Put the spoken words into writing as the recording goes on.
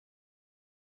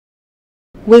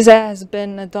Wizz Air has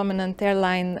been a dominant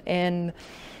airline in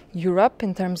Europe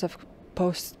in terms of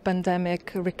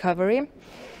post-pandemic recovery.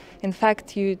 In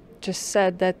fact, you just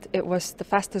said that it was the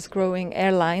fastest growing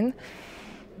airline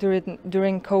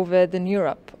during COVID in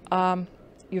Europe.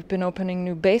 You've been opening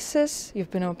new bases, you've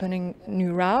been opening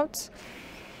new routes.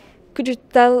 Could you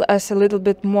tell us a little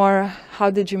bit more,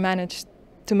 how did you manage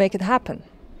to make it happen?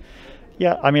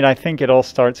 Yeah, I mean, I think it all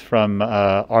starts from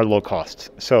our low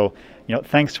costs. So,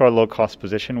 thanks to our low cost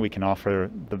position, we can offer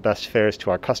the best fares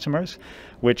to our customers,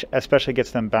 which especially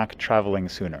gets them back traveling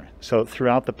sooner. So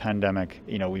throughout the pandemic,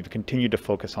 we've continued to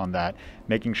focus on that,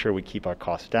 making sure we keep our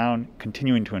costs down,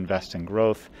 continuing to invest in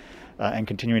growth, and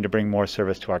continuing to bring more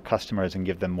service to our customers and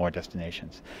give them more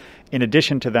destinations. In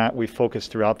addition to that, we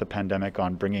focused throughout the pandemic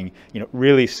on bringing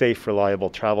really safe, reliable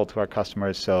travel to our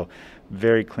customers. So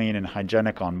very clean and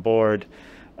hygienic on board,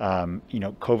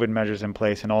 COVID measures in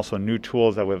place, and also new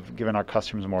tools that have given our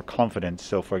customers more confidence.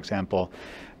 So for example,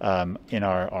 in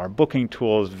our booking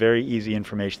tools, very easy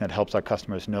information that helps our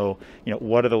customers know,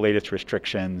 what are the latest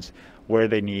restrictions, where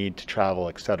they need to travel,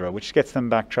 etc., which gets them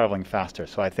back traveling faster.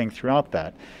 So I think throughout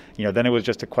that, then it was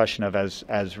just a question of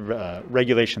as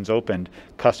regulations opened,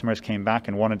 customers came back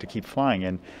and wanted to keep flying.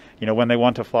 And when they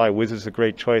want to fly, Wizz is a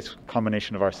great choice.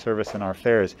 Combination of our service and our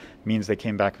fares means they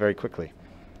came back very quickly.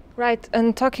 Right,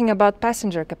 and talking about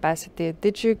passenger capacity,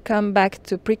 did you come back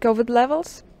to pre-COVID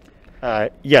levels?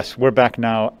 Yes, we're back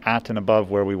now at and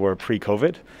above where we were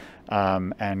pre-COVID,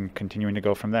 and continuing to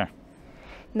go from there.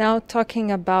 Now,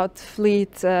 talking about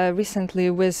fleet, recently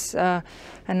Wizz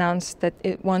announced that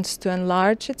it wants to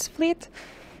enlarge its fleet.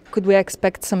 Could we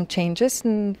expect some changes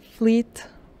in fleet?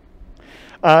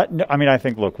 No, I mean, I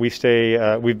think, look, we've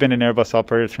been an Airbus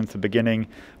operator since the beginning.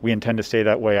 We intend to stay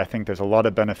that way. I think there's a lot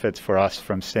of benefits for us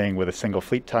from staying with a single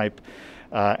fleet type.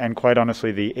 And quite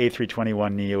honestly, the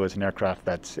A321neo is an aircraft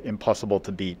that's impossible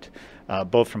to beat,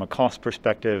 both from a cost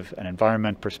perspective, an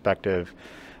environment perspective,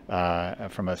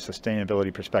 from a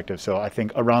sustainability perspective. So I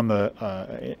think around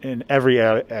in every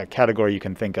category you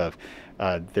can think of,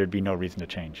 there'd be no reason to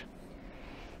change.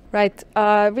 Right.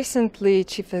 Recently,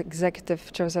 Chief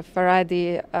Executive Joseph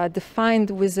Varadi defined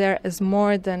Wizz Air as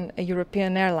more than a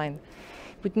European airline.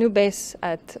 With new base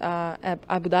at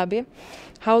Abu Dhabi,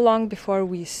 how long before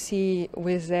we see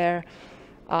Wizz Air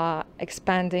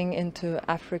expanding into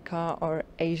Africa or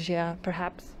Asia,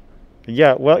 perhaps?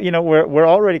 Yeah, well, we're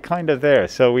already kind of there.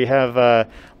 So we have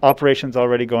operations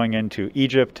already going into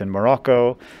Egypt and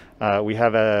Morocco. We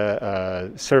have a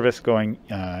service going,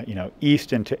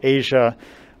 east into Asia.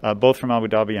 Both from Abu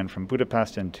Dhabi and from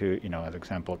Budapest into, as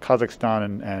example,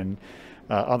 Kazakhstan and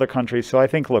other countries. So I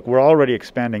think, look, we're already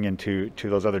expanding into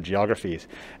those other geographies.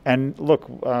 And look,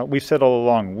 we've said all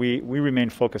along, we remain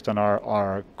focused on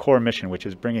our core mission, which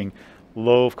is bringing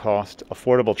low-cost,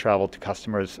 affordable travel to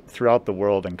customers throughout the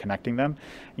world and connecting them.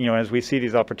 As we see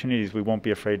these opportunities, we won't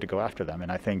be afraid to go after them.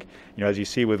 And I think, as you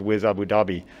see with Wizz Abu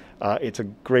Dhabi, it's a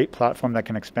great platform that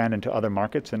can expand into other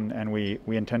markets, and we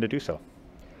intend to do so.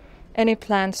 Any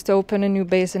plans to open a new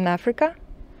base in Africa?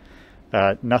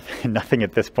 Nothing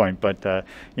at this point, but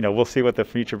we'll see what the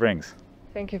future brings.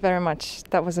 Thank you very much.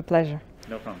 That was a pleasure.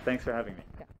 No problem. Thanks for having me.